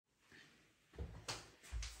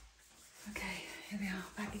Here we are,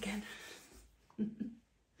 back again.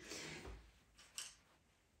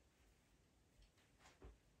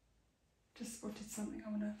 Just spotted something I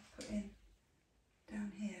want to put in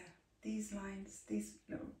down here. These lines, these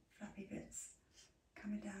little flappy bits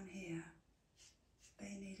coming down here,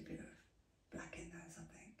 they need a bit of black in those, I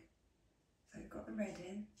think. So we've got the red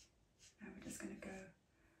in, now we're just going to go,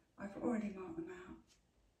 I've already marked them out.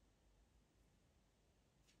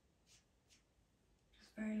 Just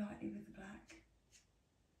very lightly with the black.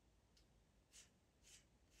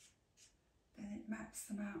 Then it maps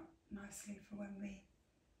them out nicely for when we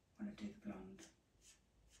want to do the blonde.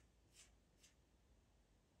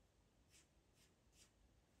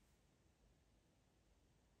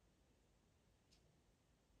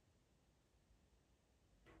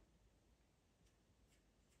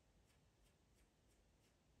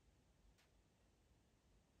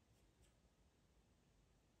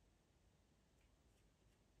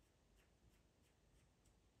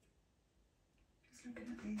 Just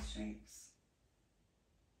looking at these shapes.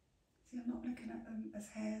 See, I'm not looking at them as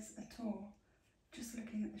hairs at all, just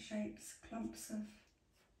looking at the shapes, clumps of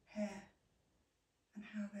hair and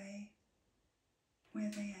how they,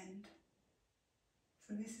 where they end.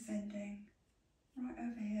 So this is ending right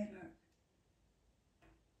over here, look.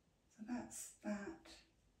 So that's that.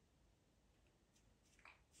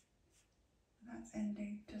 That's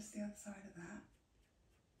ending just the other side of that,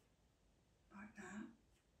 like that.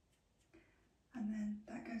 And then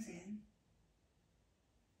that goes in.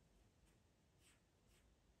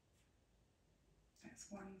 That's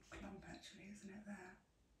one clump actually, isn't it, there?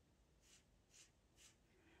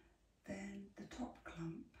 Then the top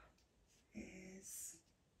clump is,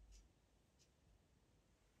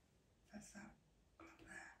 that's that clump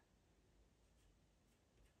there.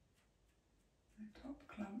 The top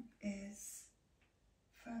clump is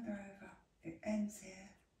further over, it ends here,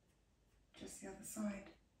 just the other side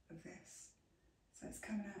of this. So it's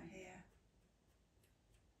coming out here.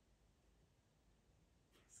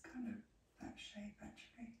 It's kind of that shape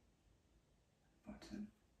actually, bottom,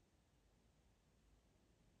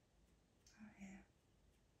 out here.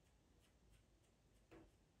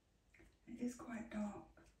 It is quite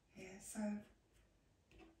dark here, so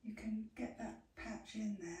you can get that patch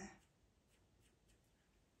in there.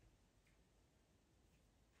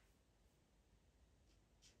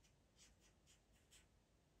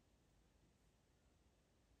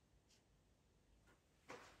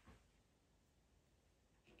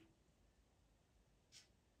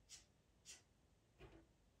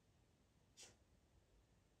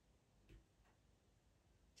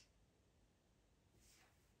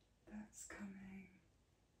 That's coming,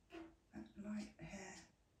 that light hair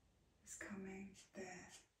is coming there,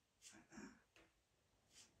 like that.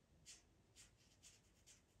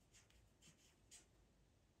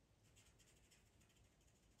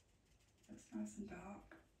 That's nice and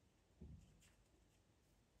dark.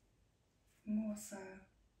 More so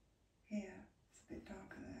here, it's a bit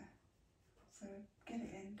darker there. So get it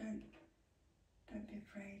in, don't be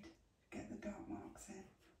afraid, get the dark marks in.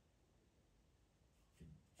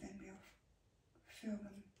 Then we'll fill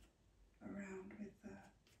them around with the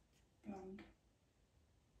blonde.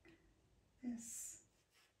 This,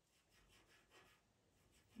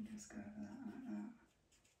 and just go over that like that.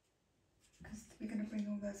 Because we're going to bring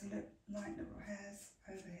all those light little hairs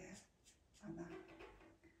over here, like that.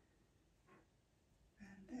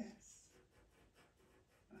 And this,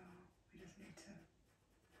 well, we just need to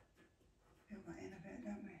fill that in a bit,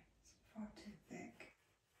 don't we? It's far too thick.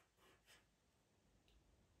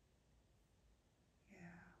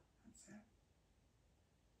 Yeah, that's it.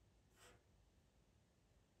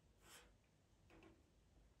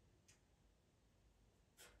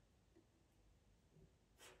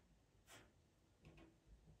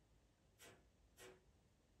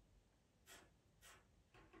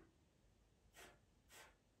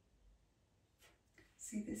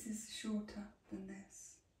 See, this is shorter than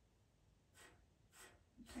this.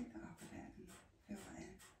 Take that up a bit and fill that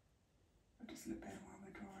in. It'll just look better while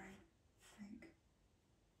we're drawing, I think.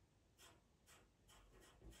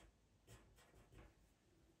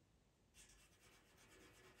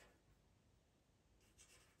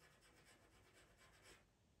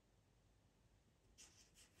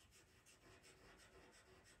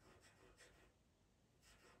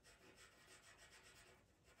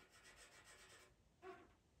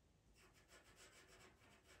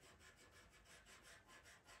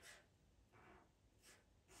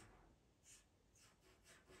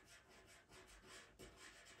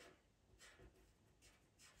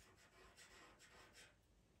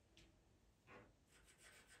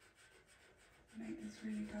 Make this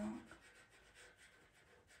really dark.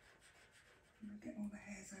 And get all the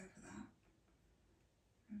hairs over that.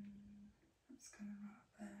 That's coming right up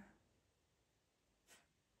there.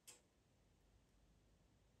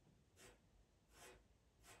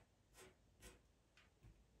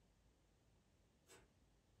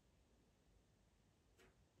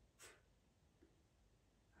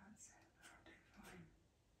 That's it, that'll do fine.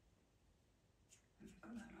 And we've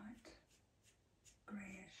got that light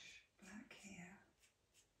greyish black here.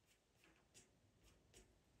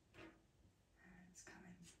 And it's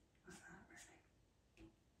coming like that, really.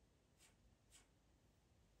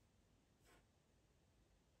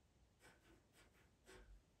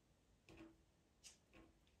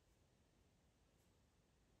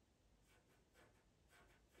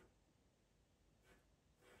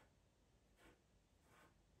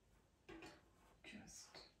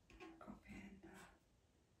 Just copying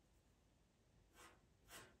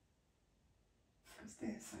because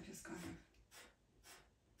this I just kind of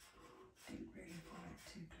didn't really follow it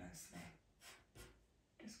too closely.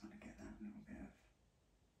 Just want to get that little bit of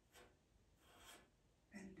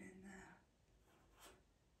bend in there.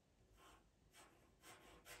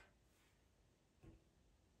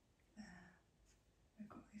 There.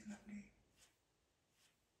 We've got these lovely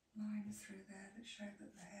lines through there that show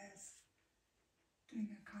that the hair's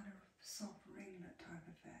doing a kind of soft ringlet type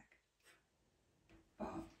effect.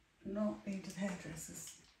 But not being to the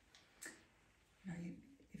hairdressers. You know,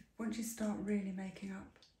 once you start really making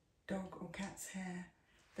up dog or cat's hair,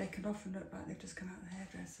 they can often look like they've just come out of the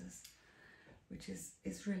hairdressers, which is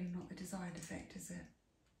really not the desired effect, is it?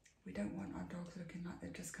 We don't want our dogs looking like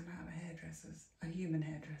they've just come out of a human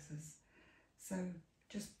hairdressers. So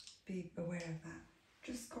just be aware of that.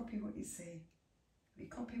 Just copy what you see. If you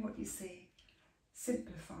copy what you see,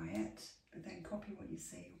 simplify it, but then copy what you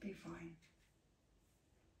see, you'll be fine.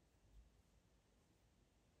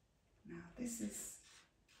 Now this is,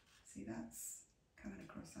 see, that's coming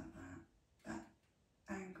across like that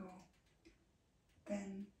angle,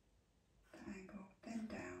 then the angle, then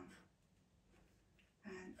down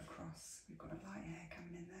and across. We've got a light hair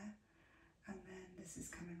coming in there, and then this is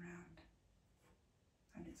coming round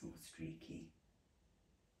and it's all streaky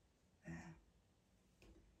there.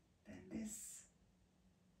 Then this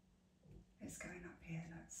is going up here,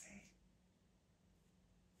 let's see.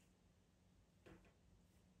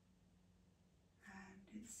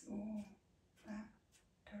 And it's all that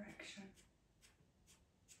direction.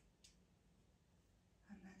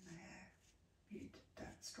 And then the hair,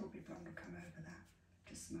 that strawberry blonde will come over that,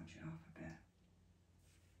 just smudge it off a bit.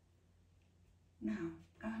 Now,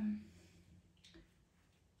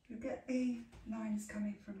 you'll get the lines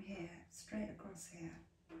coming from here, straight across here.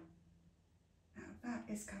 Now that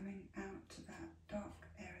is coming out to that dark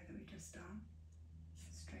area that we just done,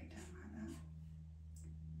 straight down like that,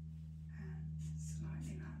 and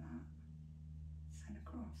slightly like that, and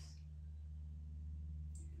across.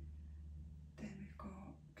 Then we've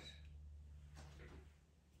got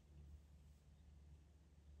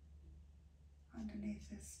underneath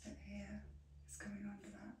this bit here, it's coming under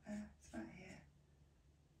that there, it's about here,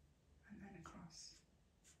 and then across.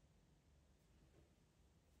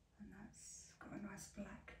 And that's got a nice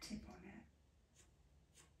black tip on it.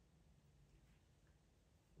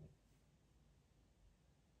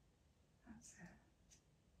 That's it.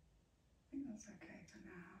 I think that's okay for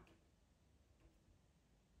now.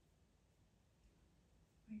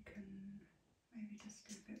 We can maybe just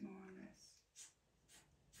do a bit more on this.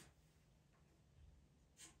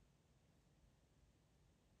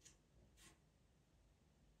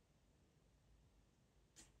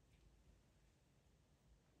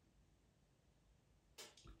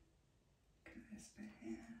 Get this bit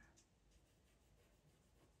here.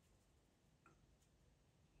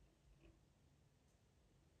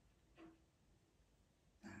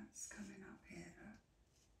 That's coming up here, look.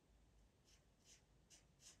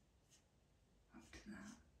 Up to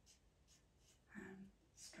that, and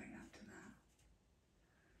straight up to that,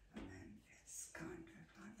 and then it's kind of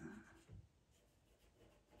like that.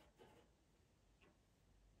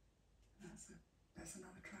 That's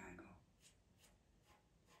another triangle.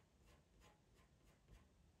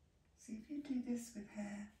 See, if you do this with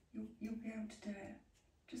hair, you'll be able to do it.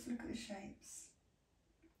 Just look at the shapes,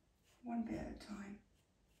 one bit at a time.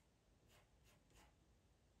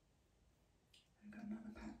 I've got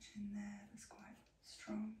another patch in there that's quite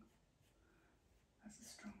strong. That's a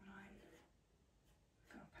strong line.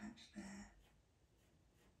 Got a patch there.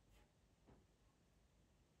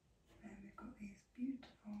 Then we've got these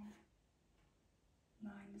beautiful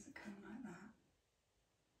lines that come like that.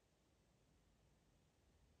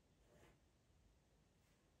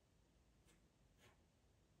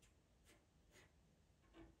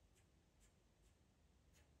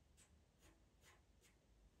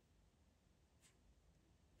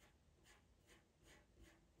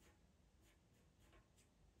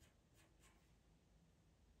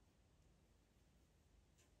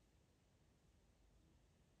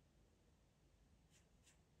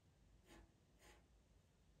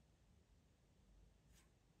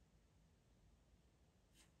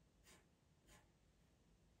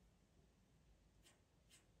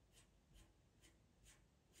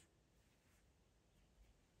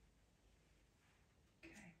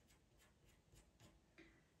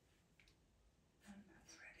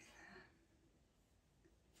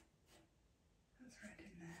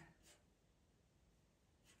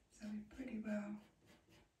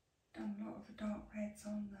 reds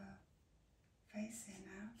on the face here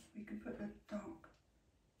now. We can put the dark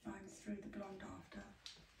lines through the blonde after.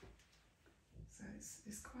 So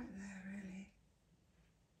it's quite there really.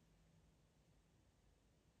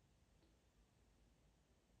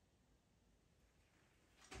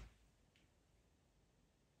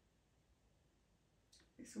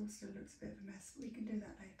 This all still looks a bit of a mess, but we can do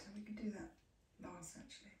that later. We can do that last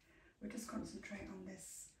actually. We'll just concentrate on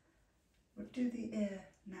this. We'll do the ear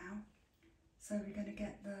now. So we're going to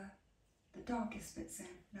get the darkest bits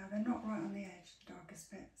in. Now they're not right on the edge, the darkest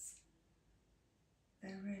bits.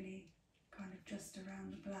 They're really kind of just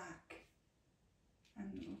around the black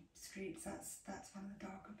and little streaks. That's one of the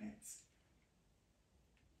darker bits.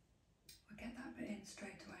 We'll get that bit in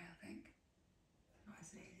straight away, I think.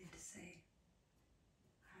 Nice and easy to see.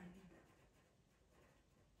 And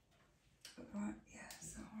put the right, yeah,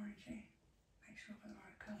 so orangey. Make sure I've got the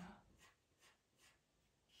right colour.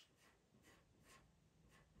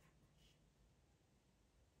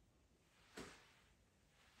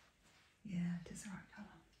 Yeah, it is the right colour.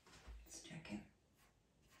 Let's check it.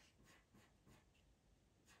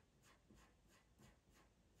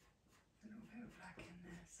 A little bit of black in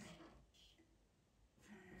there, see.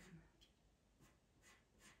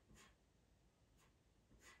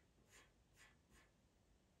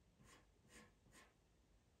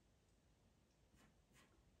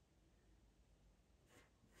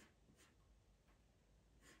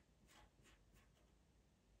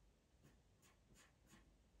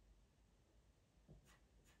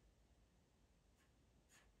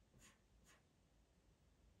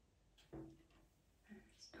 And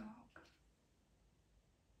it's dark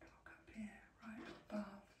up here, right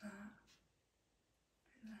above that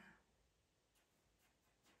bit there.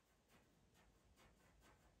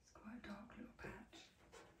 It's quite a dark little patch.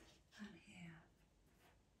 And here.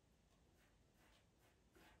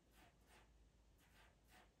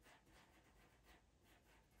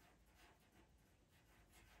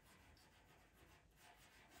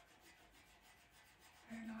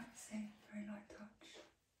 Very light, see, very light touch.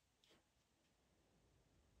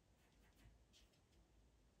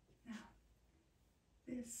 Now,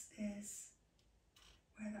 this is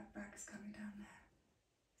where that bag's coming down there.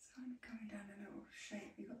 It's kind of coming down a little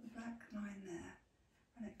shape. You've got the black line there,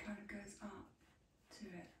 and it kind of goes up to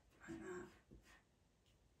it, like that.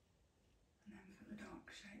 And then we've got the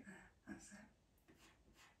dark shape there, that's it.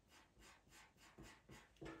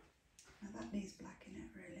 Now that needs black in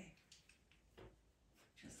it, really.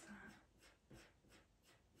 Just that.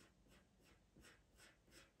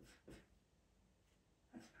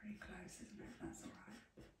 That's pretty close, isn't it? That's alright.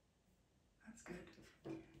 That's good.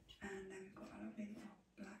 And then we've got our lovely little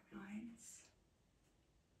black lines.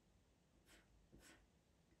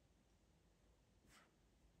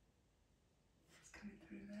 It's coming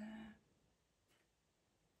through there.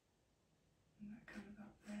 And that comes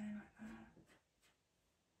up there like that.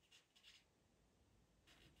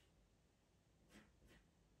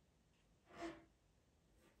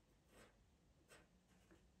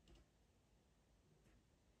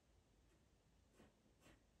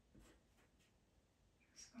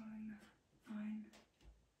 Just following the line.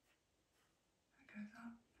 That goes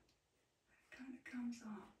up. It kind of comes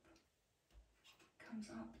up. Comes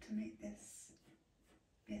up to meet this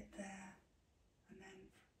bit there, and then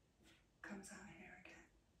comes out here again.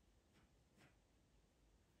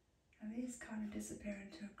 Now these kind of disappear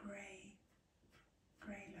into a grey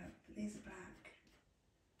look, but these are black.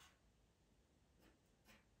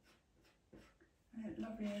 And it's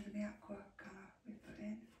lovely over the aqua colour we put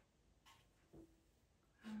in.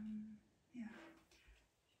 Yeah.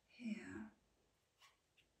 Here,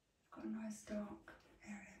 we've got a nice dark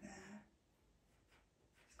area there.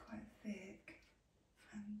 It's quite thick,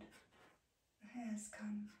 and the hairs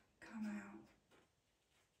come out.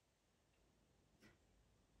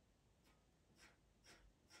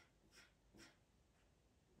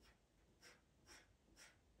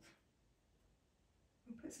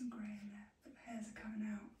 We'll put some grey in there, but the hairs are coming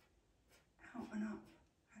out and up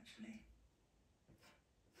actually.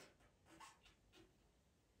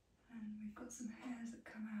 And we've got some hairs that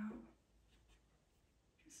come out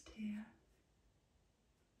just here.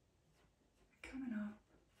 They're coming up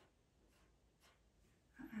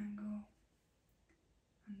at an angle,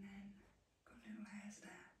 and then got little hairs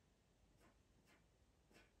there.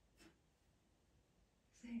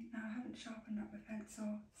 See, now I haven't sharpened up my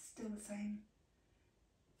pencil, it's still the same.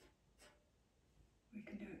 We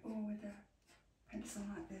can do it all with a pencil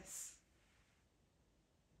like this.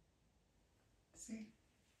 See?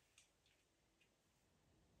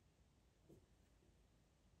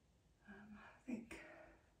 I think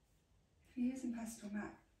if you're using pastel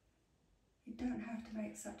mat, You don't have to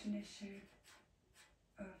make such an issue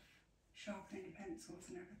of sharpening your pencils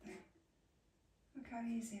and everything. Look how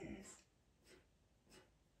easy it is.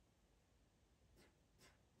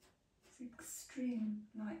 It's extreme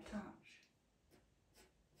light touch.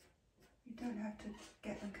 You don't have to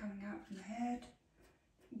get them coming out from the head.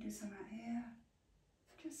 You can do some out here.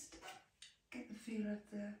 Just get the feel of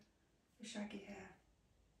the shaggy hair.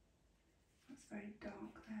 That's very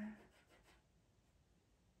dark there.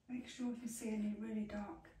 Make sure if you see any really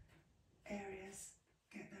dark areas,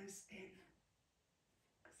 get those in,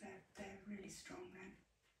 because they're really strong then.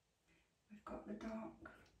 We've got the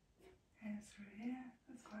dark hair through here,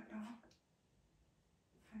 that's quite dark,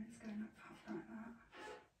 and it's going up like that.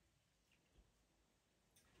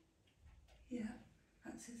 Yeah,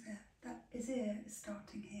 that's his hair. His ear is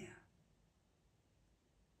starting here.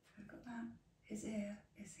 We've got that. His ear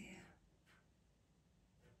is here.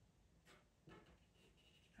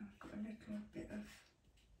 And we've got a little bit of,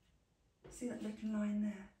 see that little line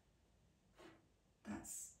there?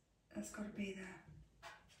 That's got to be there.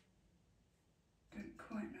 Don't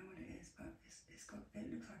quite know what it is, but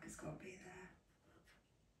it looks like it's got to be there.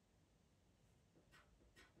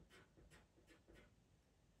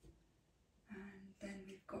 And then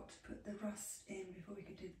we've got to put the rust in before we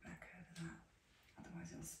can do the black over that,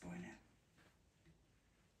 otherwise it'll spoil it.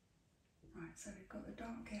 Right, so we've got the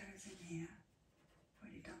dark areas in here,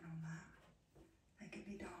 already done all that. They can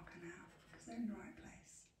be darker now, because they're in the right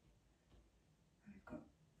place. And we've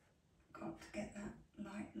got to get that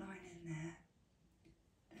light line in there,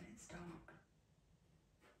 then it's dark,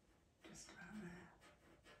 just about there.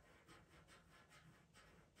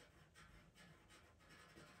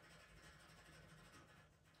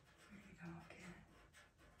 Really dark here.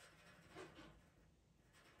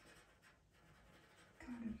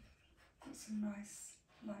 Kind of got some nice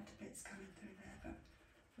lighter bits coming through there, but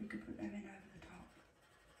we could put them in over the top.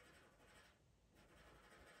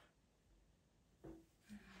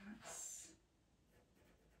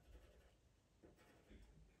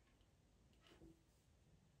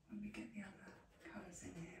 When we get the other colours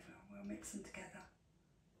in here, we'll mix them together,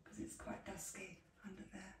 because it's quite dusky under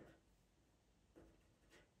there.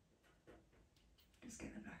 Just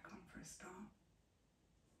get the black on for a start.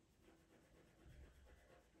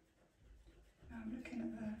 Now I'm looking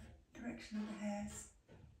at the direction of the hairs.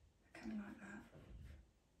 They're coming like that.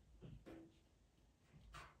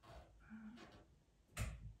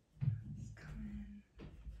 It's coming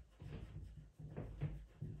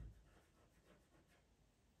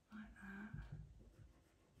like that.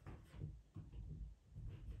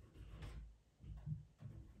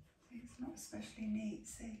 See, it's not especially neat,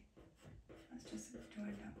 see? That's just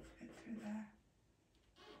joined up a bit through there.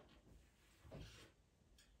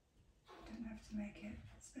 Don't have to make it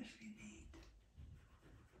especially neat.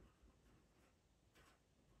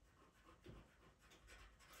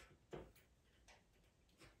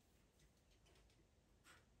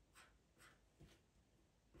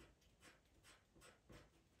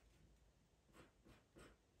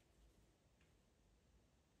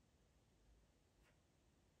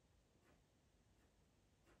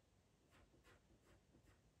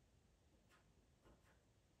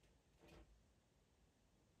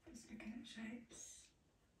 Just looking at shapes.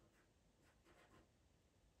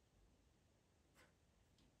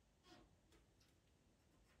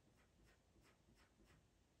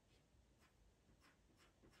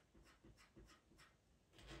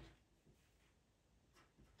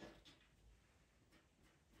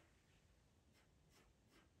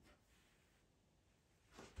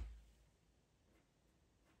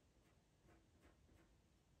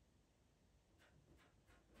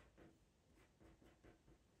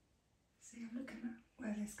 See, I'm looking at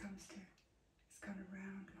where this comes to. It's kind of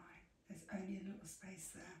round line. There's only a little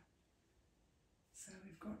space there. So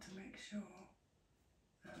we've got to make sure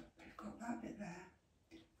that we've got that bit there,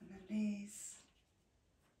 and then these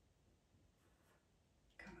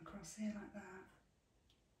come across here like that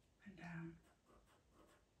and down.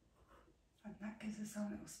 And that gives us our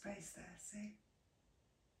little space there, see?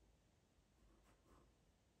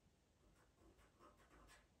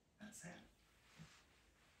 That's it.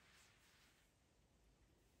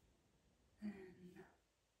 Then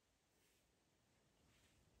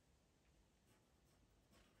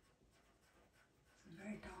some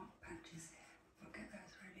very dark patches here. We'll get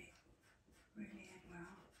those really in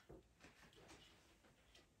well.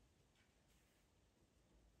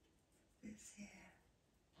 This here,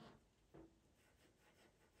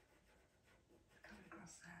 coming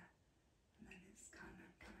across there, and then it's kind of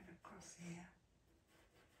coming across here.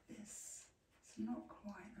 This is not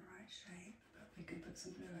quite the right shape, but we could put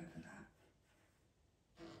some blue over that.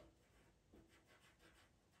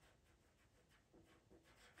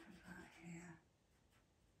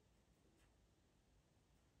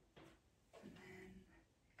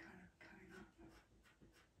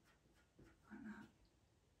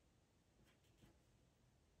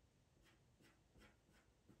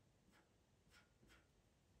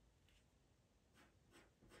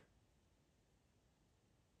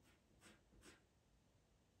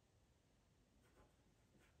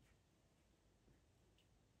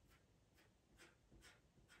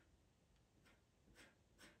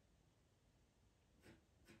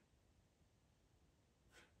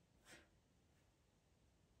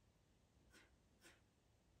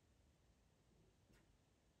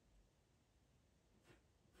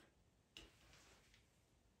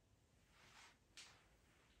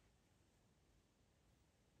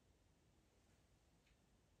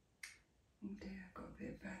 Oh dear, I've got a bit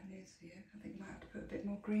of bad news for you. I think I might have to put a bit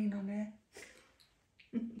more green on here.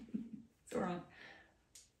 It's alright.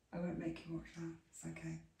 I won't make you watch that. It's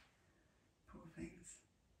okay. Poor things.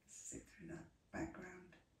 Let's sit through that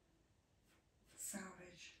background.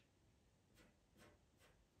 Salvage.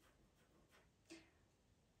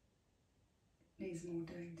 Needs more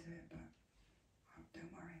doing to it, but oh,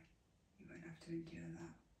 don't worry. You won't have to endure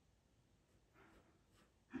that.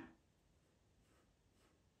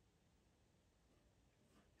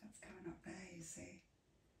 That's coming up there, you see.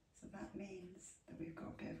 So that means that we've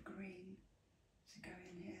got a bit of green to go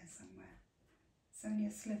in here somewhere. It's only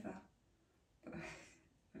a sliver, but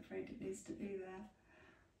I'm afraid it needs to be there.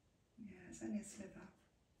 Yeah, it's only a sliver,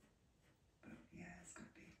 but yeah, it's got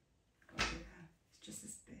to be there. It's just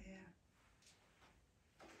this bit here.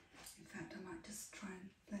 In fact, I might just try and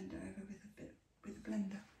blend it over with a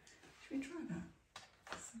blender. Should we try that?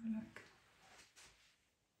 Let's have a look.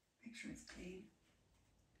 Make sure it's clean.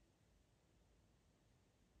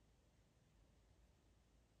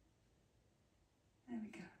 There we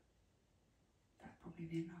go. That'll probably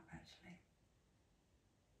be enough, actually.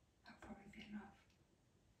 That'll probably be enough.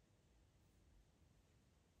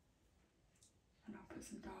 And I'll put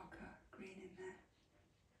some darker green in there.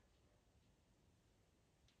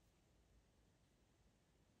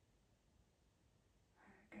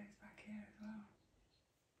 And it goes back here as well.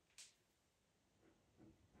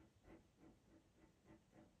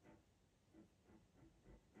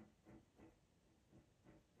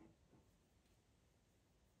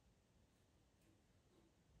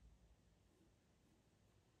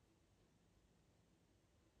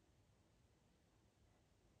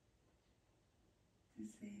 This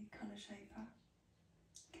is the colour shaper,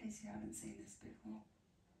 in case you haven't seen this before.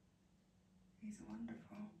 These are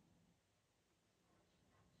wonderful.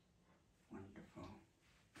 Wonderful.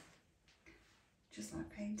 Just like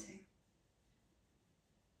painting.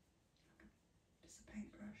 Just a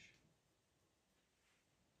paintbrush.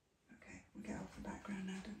 Okay, we'll get off the background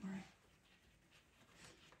now, don't worry.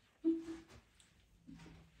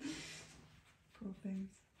 Poor things.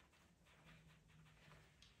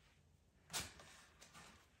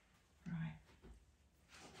 Right.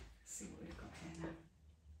 Let's see what we've got here now.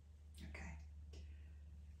 Okay.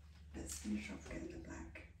 Let's finish off getting the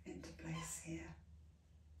black into place here.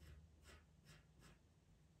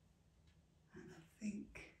 And I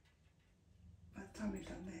think by the time we've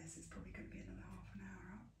done this, it's probably going to be another half an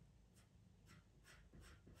hour up.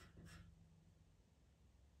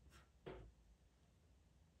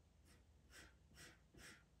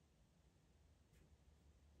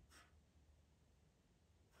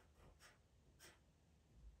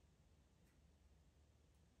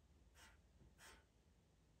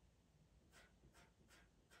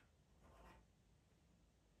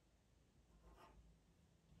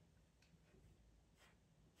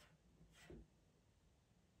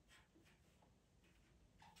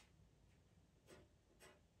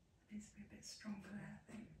 It needs to be a bit stronger there,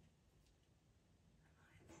 I think.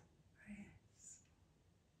 Yes.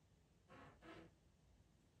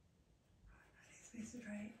 That needs to be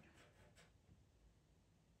straight.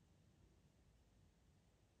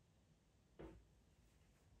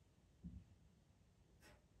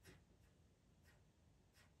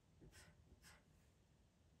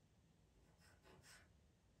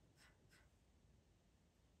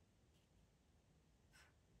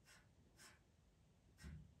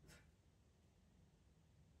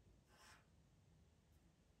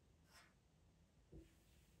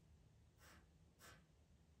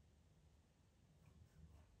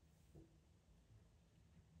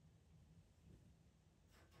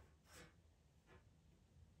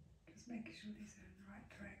 Just making sure these are in the right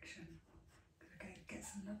direction. Because we're going to get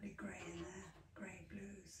some lovely grey in there, grey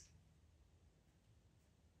blues.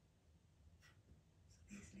 So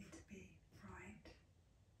these need to be right.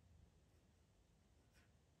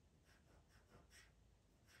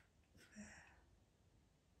 There.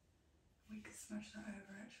 We could smudge that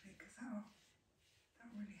over actually, because that'll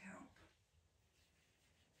really help.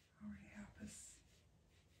 That'll really help us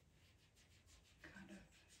kind of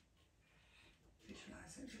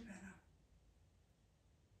visualise it a bit better.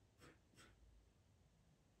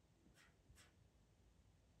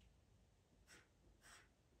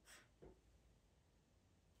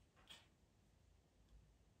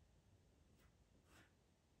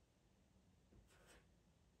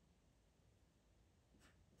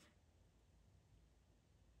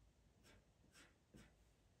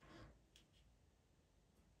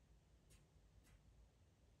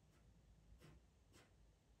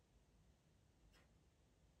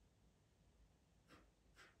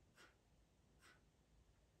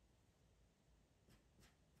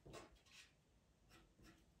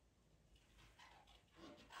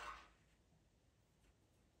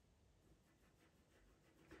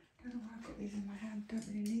 these in my hand. Don't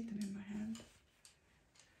really need them in my hand.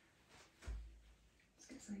 Just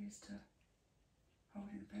get so used to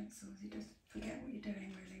holding the pencils. You just forget what you're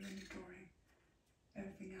doing really when you're drawing.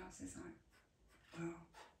 Everything else is like, well,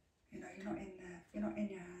 you know, you're not in there. You're not in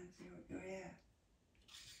your hands. You're here.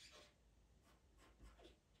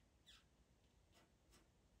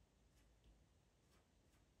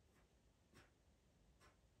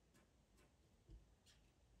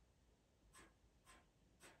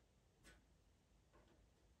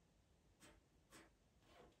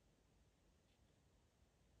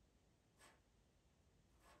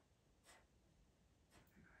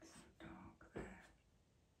 Dark there.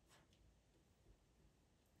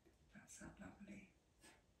 That's that lovely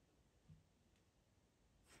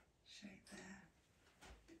shape there.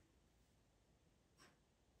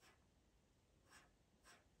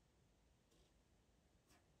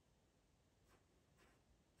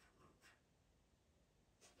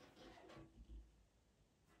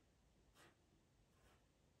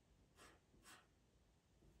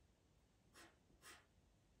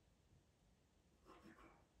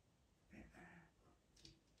 Bit there.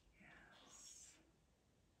 Yes.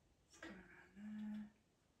 It's coming around there.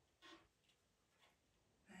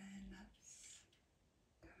 Then that's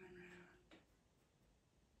coming round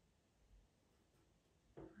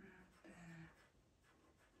there.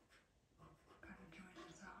 Kind of join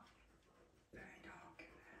us up. Very dark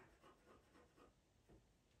in there.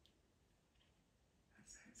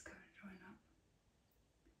 That's it, it's going to join up.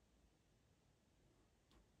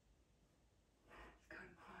 It's kind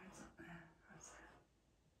of lines up there. That's it.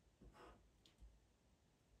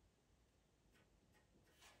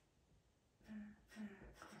 There,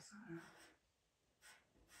 across like that.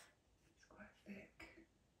 It's quite thick.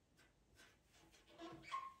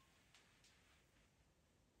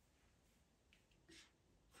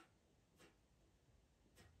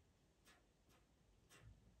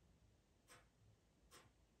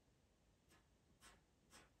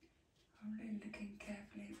 I'm really looking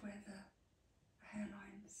carefully at where the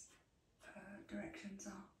hairline's directions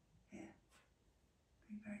are here.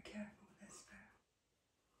 Being very careful with this bit.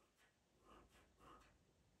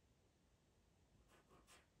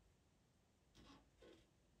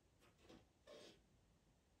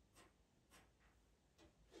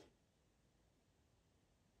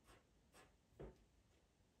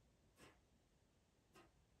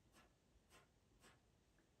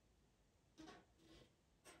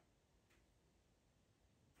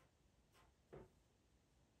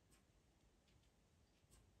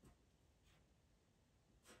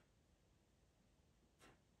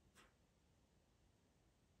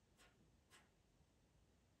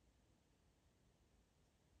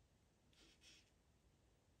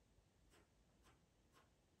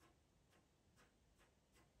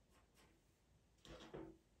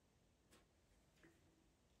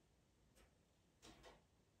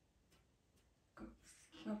 Got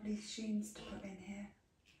lovely sheens to put in here.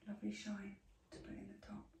 Lovely shine to put in the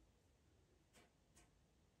top.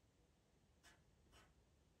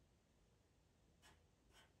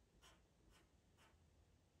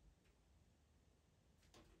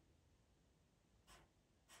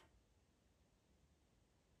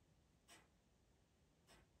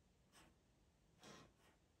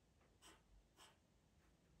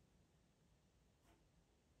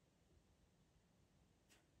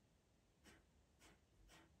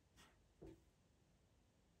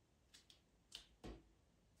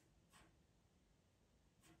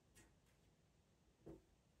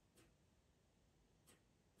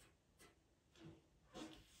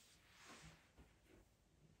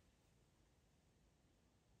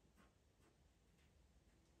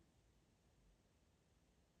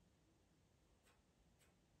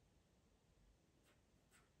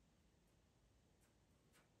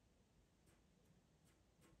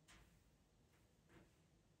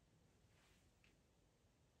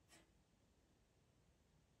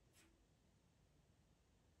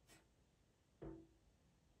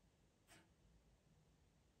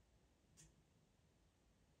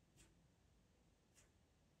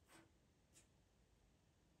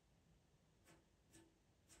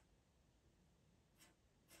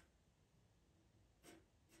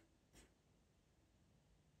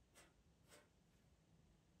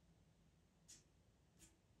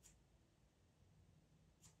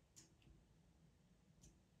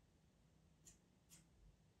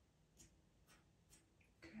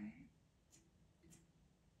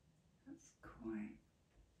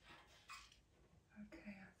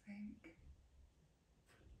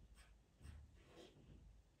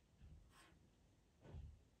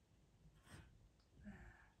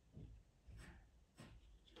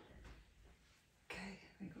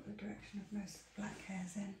 most of the black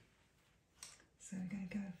hairs in. So we're going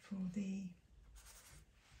to go for the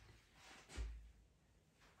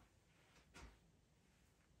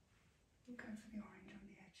orange on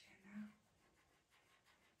the edge here now.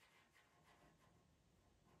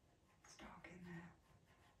 It's dark in there.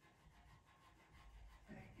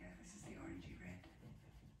 There you go, this is the orangey red.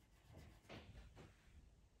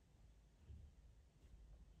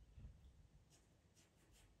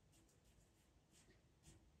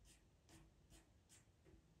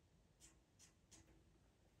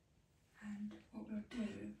 And what we'll do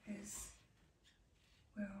is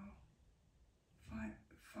we'll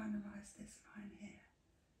finalise this line here.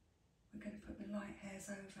 We're going to put the light hairs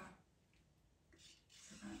over,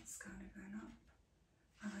 so that's kind of going up.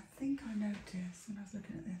 And I think I noticed when I was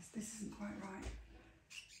looking at this isn't quite right.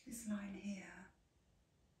 This line here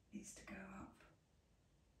needs to go up,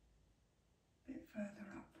 a bit further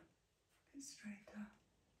up, a bit straighter,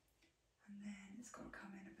 and then it's got to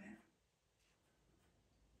come in a bit.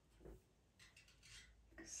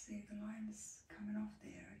 You can see the lines coming off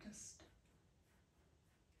there are just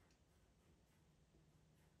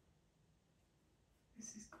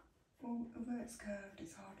although it's curved,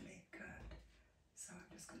 it's hardly curved, so I'm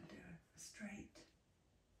just going to do a straight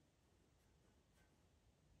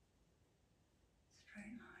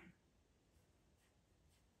line.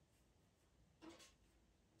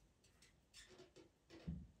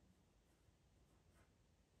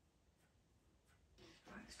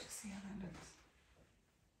 Right, let's just see how that looks.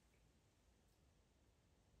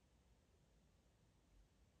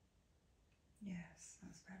 Yes,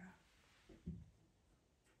 that's better.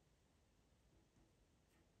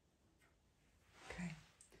 Okay,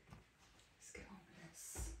 let's get on with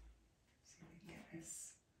this. See if we can get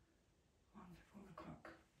this on before the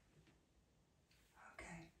clock.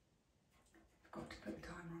 Okay, forgot to put the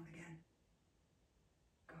timer on again.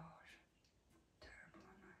 Gosh, terrible,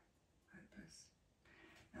 aren't I? Hopeless.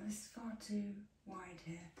 Now this is far too wide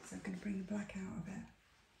here, so I'm going to bring the black out of it.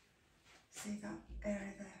 See that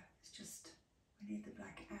area there? It's just, we need the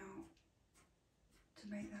black out to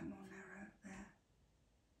make that more narrow there.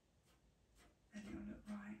 Then it'll look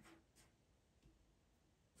right.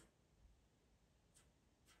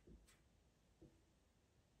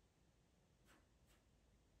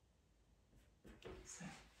 So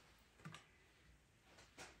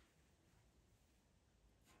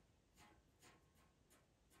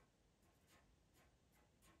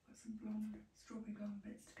put some blonde, strawberry blonde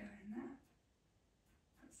bits to go in there.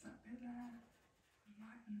 That's that bit there.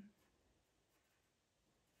 Lighten,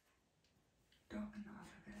 darken that up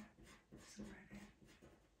a bit. Some red in.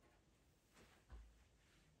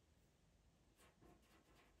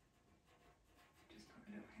 Just put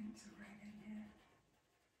little hints of red in here,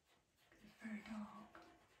 because it's very dark.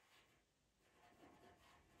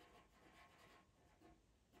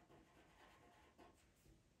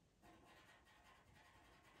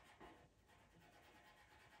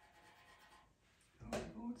 Hold the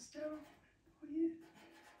board still for you.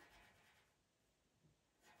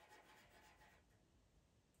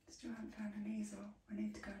 Still haven't found an easel. I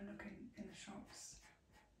need to go and look in the shops.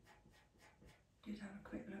 Did have a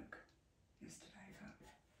quick look yesterday, but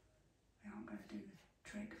they aren't going to do the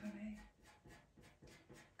trick for me.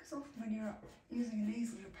 Because often when you're using an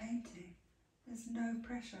easel, you're painting. There's no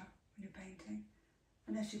pressure when you're painting,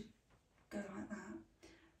 unless you go like that.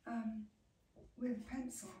 With a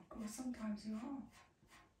pencil, of course, sometimes you are.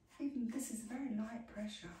 Even this is very light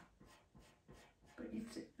pressure, but you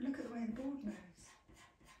have to look at the way the board moves.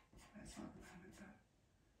 That's not the moment, but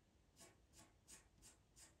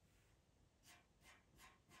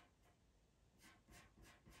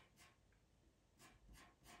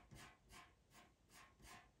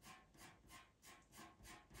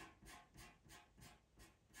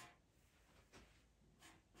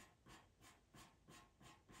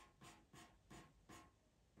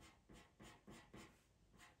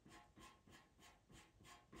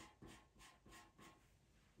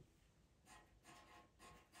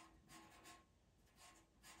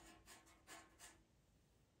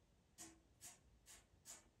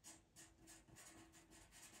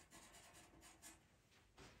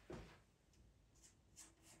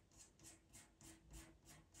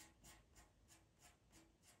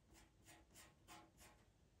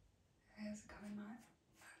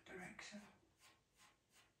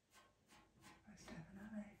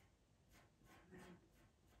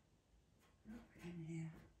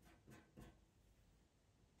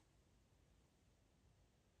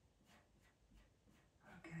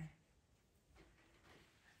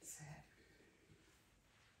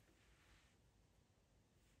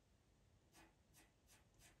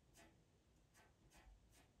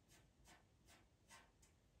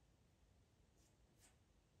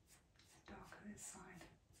this side.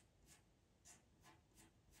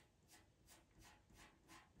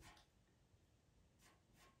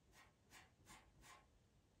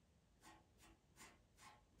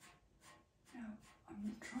 Now,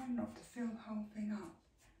 I'm trying not to fill the whole thing up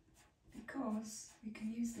because we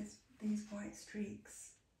can use these white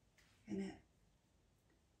streaks in it.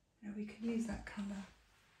 Now we can use that colour.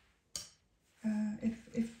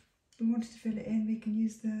 If we wanted to fill it in, we can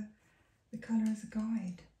use the colour as a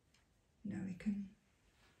guide. You know, we can.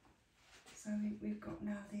 So we've got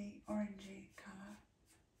now the orangey colour,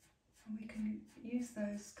 and we can use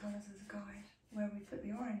those colours as a guide. Where we put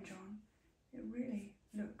the orange on, it really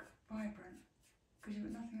look vibrant because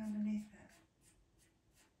you've got nothing underneath it.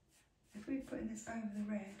 If we put this over the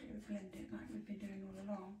red, it would blend it like we've been doing all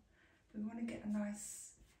along. But we want to get a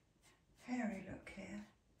nice hairy look here,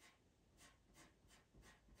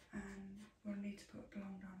 and we'll need to put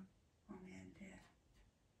blonde on the end here.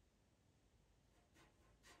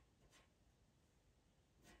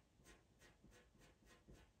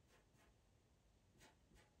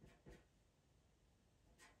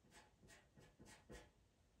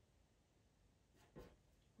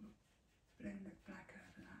 Blend the black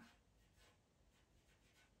over that,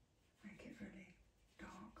 make it really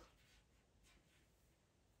dark.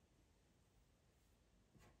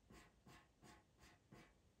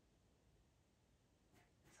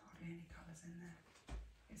 There's hardly any colours in there.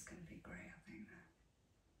 It's going to be grey, I think, there.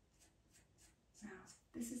 Now,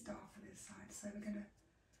 this is darker this side, so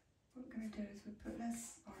what we're going to do is we put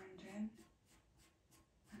less orange in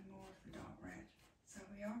and more of the dark red. So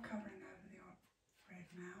we are covering over the red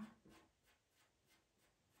now.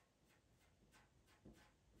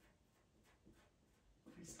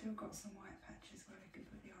 We've still got some white patches where we can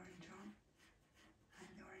put the orange on, and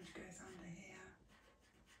the orange goes under here.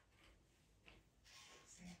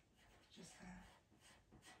 See, just there,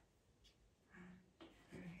 and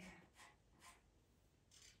through here,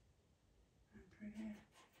 and through here,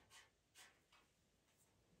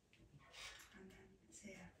 and then it's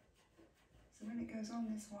here. So when it goes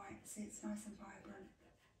on this white, see, it's nice and vibrant.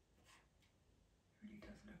 It really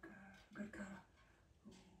does look a good colour.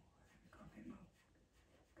 Ooh, I think we've got a bit more.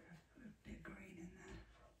 Put a bit green in there.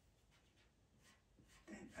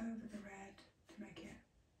 Then over the red to make it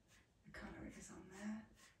the colour it is on there.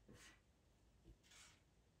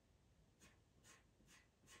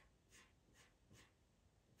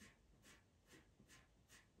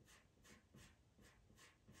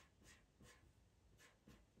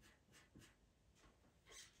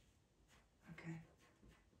 Okay, I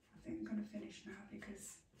think I'm going to finish now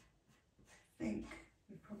because I think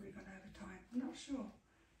we've probably gone over time. I'm not sure.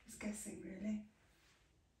 Just guessing, really.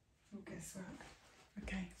 It's all guesswork.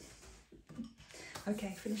 Okay.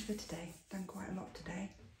 Okay, finished for today. Done quite a lot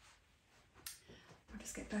today. I'll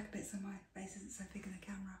just get back a bit so my face isn't so big in the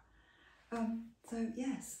camera. So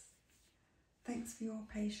yes, thanks for your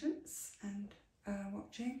patience and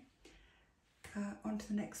watching. On to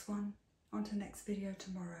the next one. On to the next video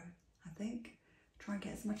tomorrow, I think. Try and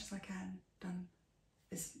get as much as I can done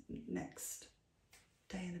this next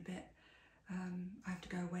day and a bit. I have to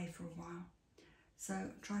go away for a while, so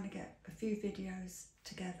I'm trying to get a few videos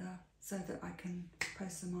together so that I can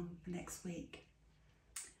post them on the next week,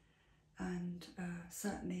 and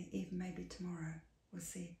certainly even maybe tomorrow. We'll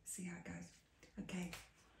see how it goes. Okay,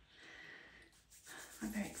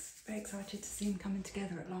 I'm very excited to see them coming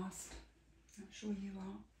together at last. I'm sure you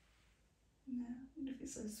are. Yeah, I wonder if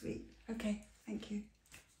it's so sweet. Okay, thank you.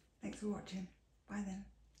 Thanks for watching. Bye then.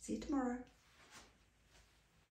 See you tomorrow.